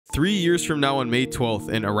3 years from now on May 12th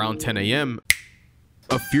and around 10 a.m.,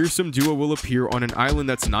 a fearsome duo will appear on an island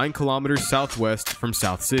that's 9 kilometers southwest from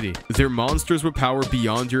South City. They're monsters with power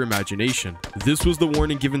beyond your imagination. This was the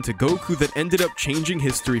warning given to Goku that ended up changing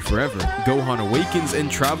history forever. Gohan awakens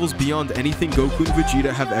and travels beyond anything Goku and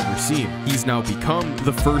Vegeta have ever seen. He's now become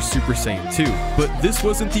the first Super Saiyan 2. But this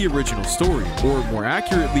wasn't the original story, or more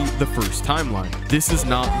accurately, the first timeline. This is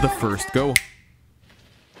not the first Gohan.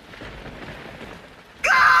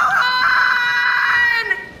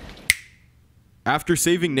 After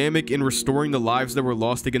saving Namek and restoring the lives that were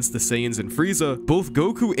lost against the Saiyans and Freiza, both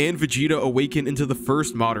Goku and Vegeta awaken into the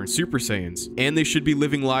first modern Super Saiyans, and they should be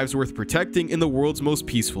living lives worth protecting in the world's most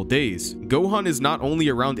peaceful days. Gohan is not only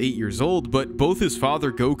around 8 years old, but both his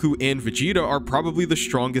father Goku and Vegeta are probably the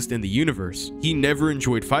strongest in the universe. He never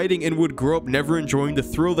enjoyed fighting and would grow up never enjoying the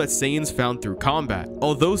thrill that Saiyans found through combat.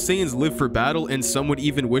 Although Saiyans live for battle and some would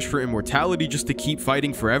even wish for immortality just to keep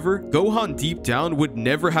fighting forever, Gohan deep down would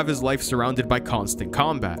never have his life surrounded by constant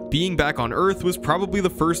combat. Being back on Earth was probably the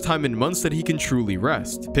first time in months that he can truly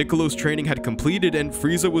rest. Piccolo's training had completed and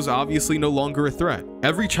Frieza was obviously no longer a threat.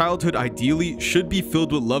 Every childhood ideally should be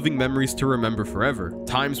filled with loving memories to remember forever,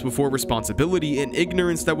 times before responsibility and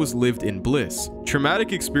ignorance that was lived in bliss.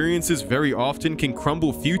 Traumatic experiences very often can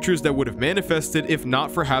crumble futures that would have manifested if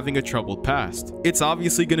not for having a troubled past. It's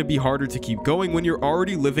obviously going to be harder to keep going when you're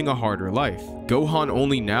already living a harder life. Gohan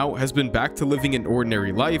only now has been back to living an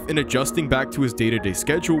ordinary life and adjusting back to his day-to-day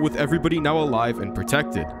schedule with everybody now alive and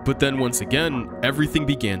protected. But then once again, everything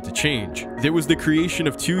began to change. There was the creation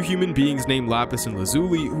of 2 human beings named Lapis and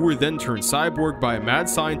Lazuli who were then turned cyborg by a mad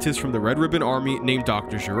scientist from the Red Ribbon Army named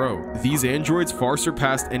Dr. Gero. These androids far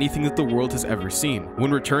surpassed anything that the world has ever seen.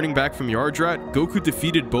 When returning back from Yardrat, Goku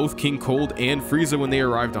defeated both King Cold and Frieza when they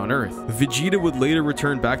arrived on Earth. Vegeta would later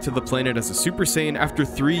return back to the planet as a Super Saiyan after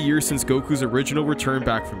 3 years since Goku's original return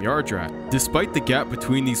back from Yardrat. Despite the gap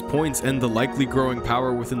between these points and the likely growing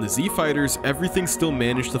power within the Z-Fighters, everything still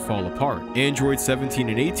managed to fall apart. Androids 17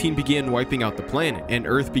 and 18 began wiping out the planet, and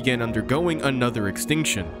Earth began undergoing another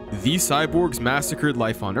extinction. These cyborgs massacred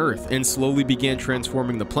life on Earth, and slowly began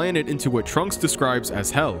transforming the planet into what Trunks describes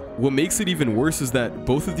as hell. What makes it even worse is that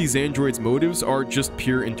both of these androids' motives are just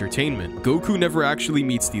pure entertainment. Goku never actually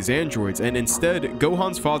meets these androids, and instead,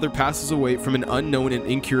 Gohan's father passes away from an unknown and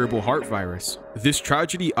incurable heart virus. This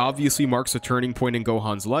tragedy obviously marks a turning point in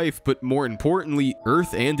Gohan's life, but more importantly,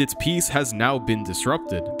 Earth and its peace has now been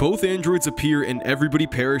disrupted. Both androids appear and everybody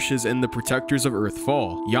perishes and the protectors of Earth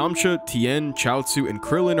fall. Yamcha, Tien, Chaozu, and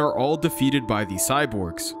Krillin are all defeated by these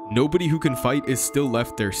cyborgs. Nobody who can fight is still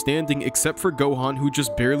left there standing except for Gohan, who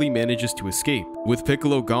just barely manages to escape. With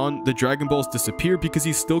Piccolo gone, the Dragon Balls disappear because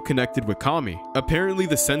he's still connected with Kami. Apparently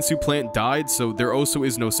the Sensu plant died, so there also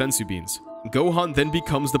is no Sensu beans. Gohan then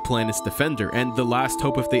becomes the planet's defender and the last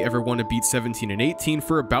hope if they ever want to beat 17 and 18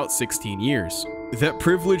 for about 16 years. That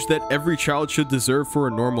privilege that every child should deserve for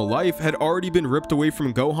a normal life had already been ripped away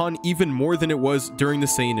from Gohan even more than it was during the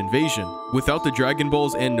Saiyan invasion. Without the Dragon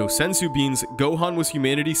Balls and no Sensu beans, Gohan was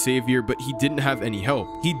humanity's savior, but he didn't have any help.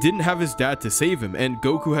 He didn't have his dad to save him, and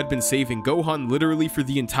Goku had been saving Gohan literally for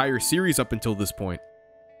the entire series up until this point.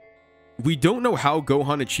 We don't know how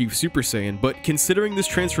Gohan achieved Super Saiyan, but considering this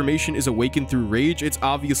transformation is awakened through rage, it's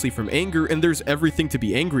obviously from anger and there's everything to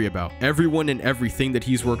be angry about. Everyone and everything that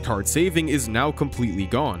he's worked hard saving is now completely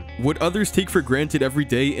gone. What others take for granted every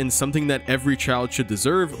day and something that every child should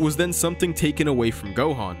deserve was then something taken away from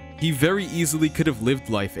Gohan. He very easily could have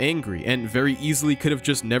lived life angry, and very easily could have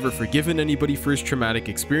just never forgiven anybody for his traumatic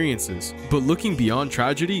experiences. But looking beyond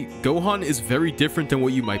tragedy, Gohan is very different than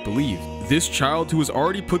what you might believe. This child, who was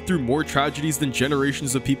already put through more tragedies than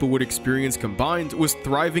generations of people would experience combined, was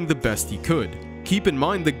thriving the best he could. Keep in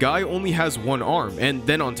mind, the guy only has one arm, and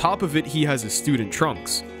then on top of it, he has his student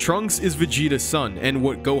Trunks. Trunks is Vegeta's son, and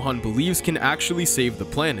what Gohan believes can actually save the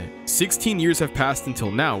planet. 16 years have passed until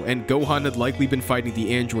now, and Gohan had likely been fighting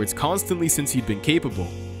the androids constantly since he'd been capable.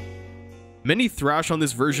 Many thrash on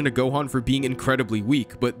this version of Gohan for being incredibly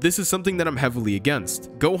weak, but this is something that I'm heavily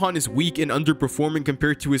against. Gohan is weak and underperforming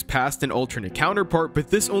compared to his past and alternate counterpart, but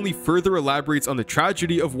this only further elaborates on the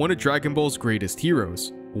tragedy of one of Dragon Ball's greatest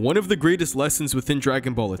heroes. One of the greatest lessons within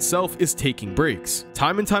Dragon Ball itself is taking breaks.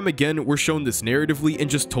 Time and time again, we're shown this narratively and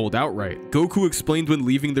just told outright. Goku explained when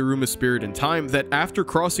leaving the Room of Spirit and Time that after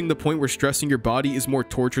crossing the point where stressing your body is more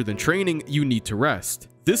torture than training, you need to rest.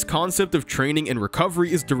 This concept of training and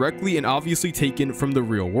recovery is directly and obviously taken from the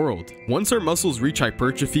real world. Once our muscles reach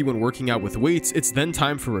hypertrophy when working out with weights, it's then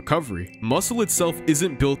time for recovery. Muscle itself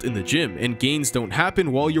isn't built in the gym, and gains don't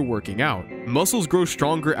happen while you're working out. Muscles grow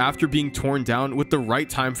stronger after being torn down with the right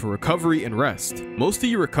time for recovery and rest. Most of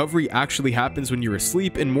your recovery actually happens when you're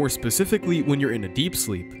asleep, and more specifically when you're in a deep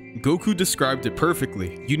sleep. Goku described it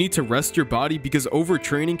perfectly. You need to rest your body because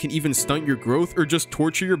overtraining can even stunt your growth or just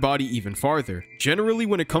torture your body even farther. Generally,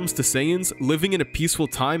 when it comes to Saiyans, living in a peaceful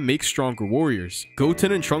time makes stronger warriors.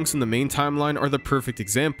 Goten and Trunks in the main timeline are the perfect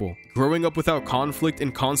example. Growing up without conflict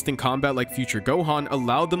and constant combat like future Gohan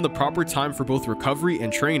allowed them the proper time for both recovery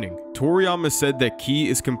and training. Toriyama said that ki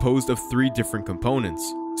is composed of 3 different components: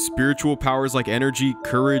 spiritual powers like energy,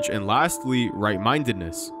 courage, and lastly,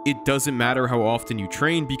 right-mindedness. It doesn't matter how often you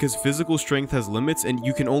train because physical strength has limits and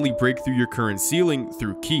you can only break through your current ceiling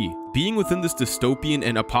through ki. Being within this dystopian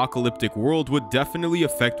and apocalyptic world would definitely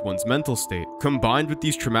affect one's mental state. Combined with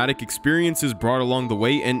these traumatic experiences brought along the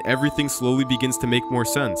way, and everything slowly begins to make more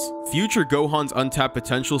sense. Future Gohan's untapped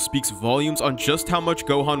potential speaks volumes on just how much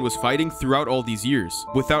Gohan was fighting throughout all these years.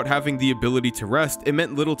 Without having the ability to rest, it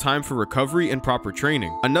meant little time for recovery and proper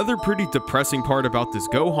training. Another pretty depressing part about this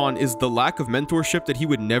Gohan is the lack of mentorship that he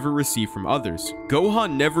would never receive from others.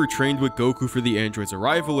 Gohan never trained with Goku for the android's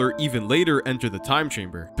arrival or even later enter the time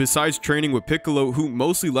chamber. Besides training with Piccolo, who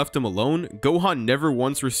mostly left him alone, Gohan never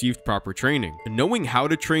once received proper training. Knowing how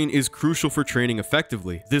to train is crucial for training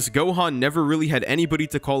effectively. This Gohan never really had anybody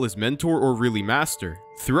to call his mentor or really master.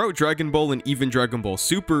 Throughout Dragon Ball and even Dragon Ball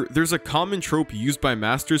Super, there's a common trope used by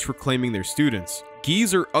masters for claiming their students.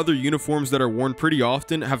 Gis or other uniforms that are worn pretty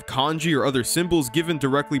often have kanji or other symbols given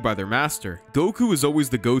directly by their master. Goku is always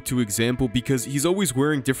the go-to example because he's always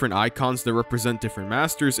wearing different icons that represent different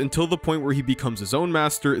masters until the point where he becomes his own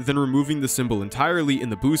master, then removing the symbol entirely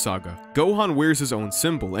in the Buu Saga. Gohan wears his own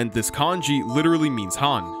symbol, and this kanji literally means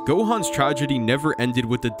Han. Gohan's tragedy never ended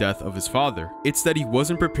with the death of his father. It's that he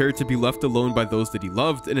wasn't prepared to be left alone by those that he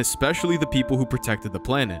loved, and especially the people who protected the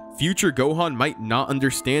planet. Future Gohan might not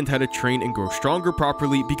understand how to train and grow stronger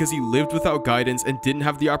properly because he lived without guidance and didn't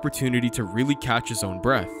have the opportunity to really catch his own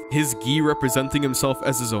breath. His gi representing himself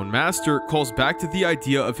as his own master calls back to the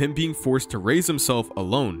idea of him being forced to raise himself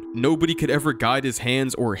alone. Nobody could ever guide his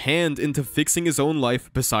hands or hand into fixing his own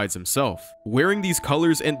life besides himself. Wearing these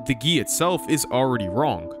colors and the gi itself is already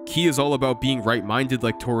wrong. Ki is all about being right-minded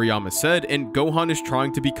like Toriyama said, and Gohan is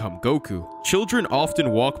trying to become Goku. Children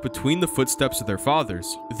often walk between the footsteps of their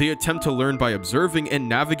fathers. They attempt to learn by observing and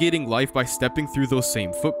navigating life by stepping through those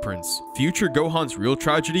same footprints. Future Gohan's real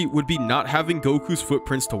tragedy would be not having Goku's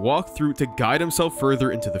footprints to walk through to guide himself further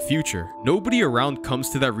into the future. Nobody around comes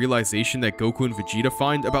to that realization that Goku and Vegeta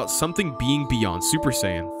find about something being beyond Super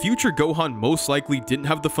Saiyan. Future Gohan most likely didn't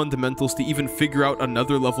have the fundamentals to even figure out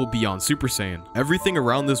another level beyond Super Saiyan. Everything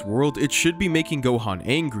around this world, it should be making Gohan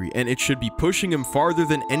angry, and it should be pushing him farther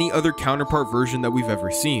than any other counterpart version that we've ever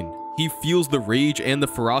seen. He feels the rage and the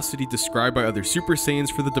ferocity described by other Super Saiyans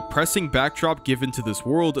for the depressing backdrop given to this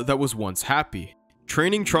world that was once happy.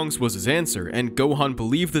 Training Trunks was his answer, and Gohan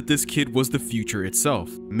believed that this kid was the future itself.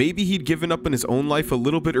 Maybe he'd given up on his own life a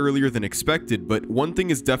little bit earlier than expected, but one thing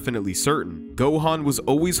is definitely certain. Gohan was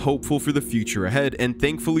always hopeful for the future ahead, and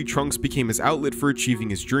thankfully Trunks became his outlet for achieving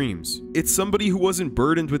his dreams. It's somebody who wasn't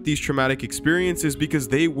burdened with these traumatic experiences because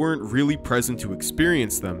they weren't really present to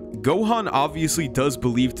experience them. Gohan obviously does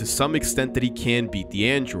believe to some extent that he can beat the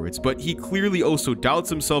androids, but he clearly also doubts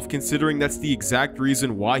himself considering that's the exact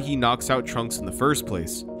reason why he knocks out Trunks in the first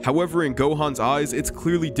place. However, in Gohan's eyes, it's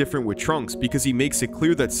clearly different with Trunks because he makes it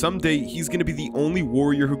clear that someday he's going to be the only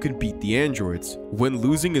warrior who can beat the androids. When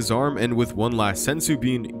losing his arm and with one last senzu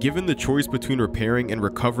bean, given the choice between repairing and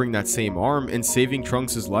recovering that same arm and saving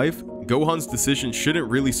Trunks' life, Gohan's decision shouldn't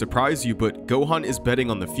really surprise you, but Gohan is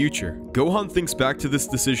betting on the future. Gohan thinks back to this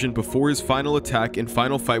decision before his final attack and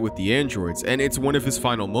final fight with the androids, and it's one of his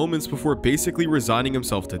final moments before basically resigning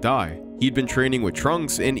himself to die. He'd been training with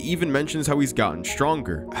Trunks and even mentions how he's gotten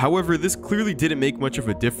stronger. However, this clearly didn't make much of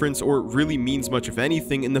a difference or really means much of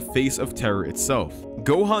anything in the face of terror itself.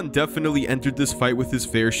 Gohan definitely entered this fight with his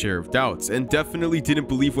fair share of doubts, and definitely didn't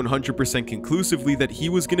believe 100% conclusively that he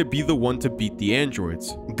was going to be the one to beat the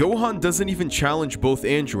androids. Gohan doesn't even challenge both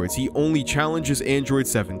androids, he only challenges Android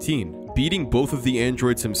 17. Beating both of the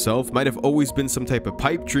androids himself might have always been some type of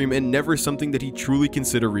pipe dream and never something that he truly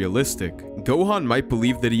considered realistic. Gohan might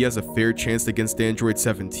believe that he has a fair chance against Android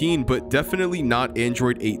 17, but definitely not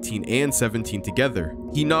Android 18 and 17 together.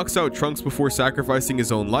 He knocks out Trunks before sacrificing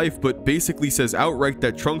his own life, but basically says outright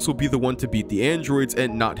that Trunks will be the one to beat the androids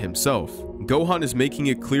and not himself. Gohan is making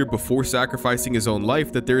it clear before sacrificing his own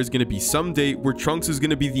life that there is going to be some day where Trunks is going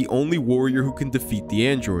to be the only warrior who can defeat the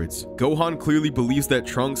androids. Gohan clearly believes that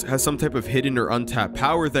Trunks has some type of hidden or untapped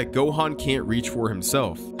power that Gohan can't reach for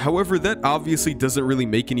himself. However, that obviously doesn't really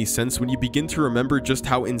make any sense when you begin to remember just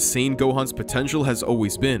how insane Gohan's potential has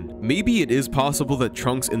always been. Maybe it is possible that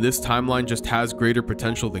Trunks in this timeline just has greater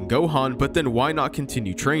potential than Gohan, but then why not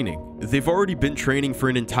continue training? They've already been training for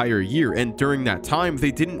an entire year, and during that time,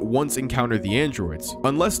 they didn't once encounter the androids.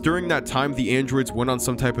 Unless during that time the androids went on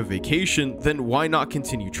some type of vacation, then why not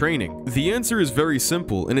continue training? The answer is very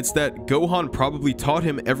simple, and it's that Gohan probably taught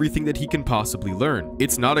him everything that he can possibly learn.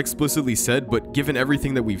 It's not explicitly said, but given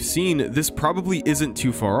everything that we've seen, this probably isn't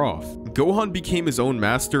too far off. Gohan became his own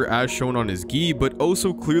master as shown on his gi, but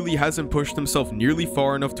also clearly hasn't pushed himself nearly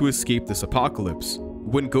far enough to escape this apocalypse.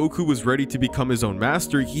 When Goku was ready to become his own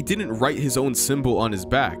master, he didn't write his own symbol on his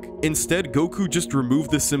back. Instead, Goku just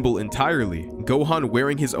removed the symbol entirely. Gohan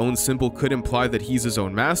wearing his own symbol could imply that he's his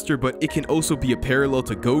own master, but it can also be a parallel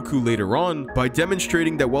to Goku later on by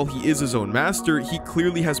demonstrating that while he is his own master, he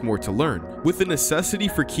clearly has more to learn. With the necessity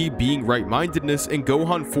for Ki being right-mindedness and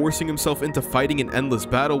Gohan forcing himself into fighting an endless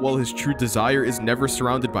battle while his true desire is never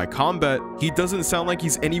surrounded by combat, he doesn't sound like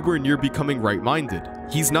he's anywhere near becoming right-minded.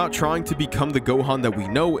 He's not trying to become the Gohan that we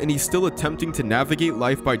know, and he's still attempting to navigate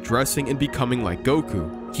life by dressing and becoming like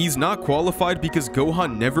Goku. He's not qualified because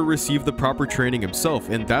Gohan never received the proper training himself,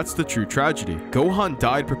 and that's the true tragedy. Gohan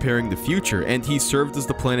died preparing the future, and he served as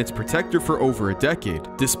the planet's protector for over a decade.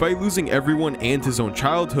 Despite losing everyone and his own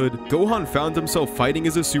childhood, Gohan found himself fighting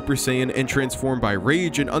as a Super Saiyan and transformed by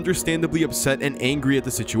rage and understandably upset and angry at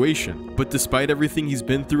the situation. But despite everything he's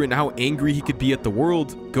been through and how angry he could be at the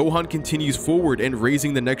world, Gohan continues forward and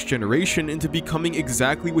raising the next generation into becoming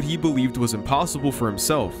exactly what he believed was impossible for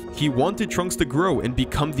himself. He wanted Trunks to grow and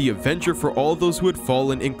become the avenger for all those who had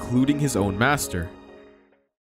fallen, including his own master.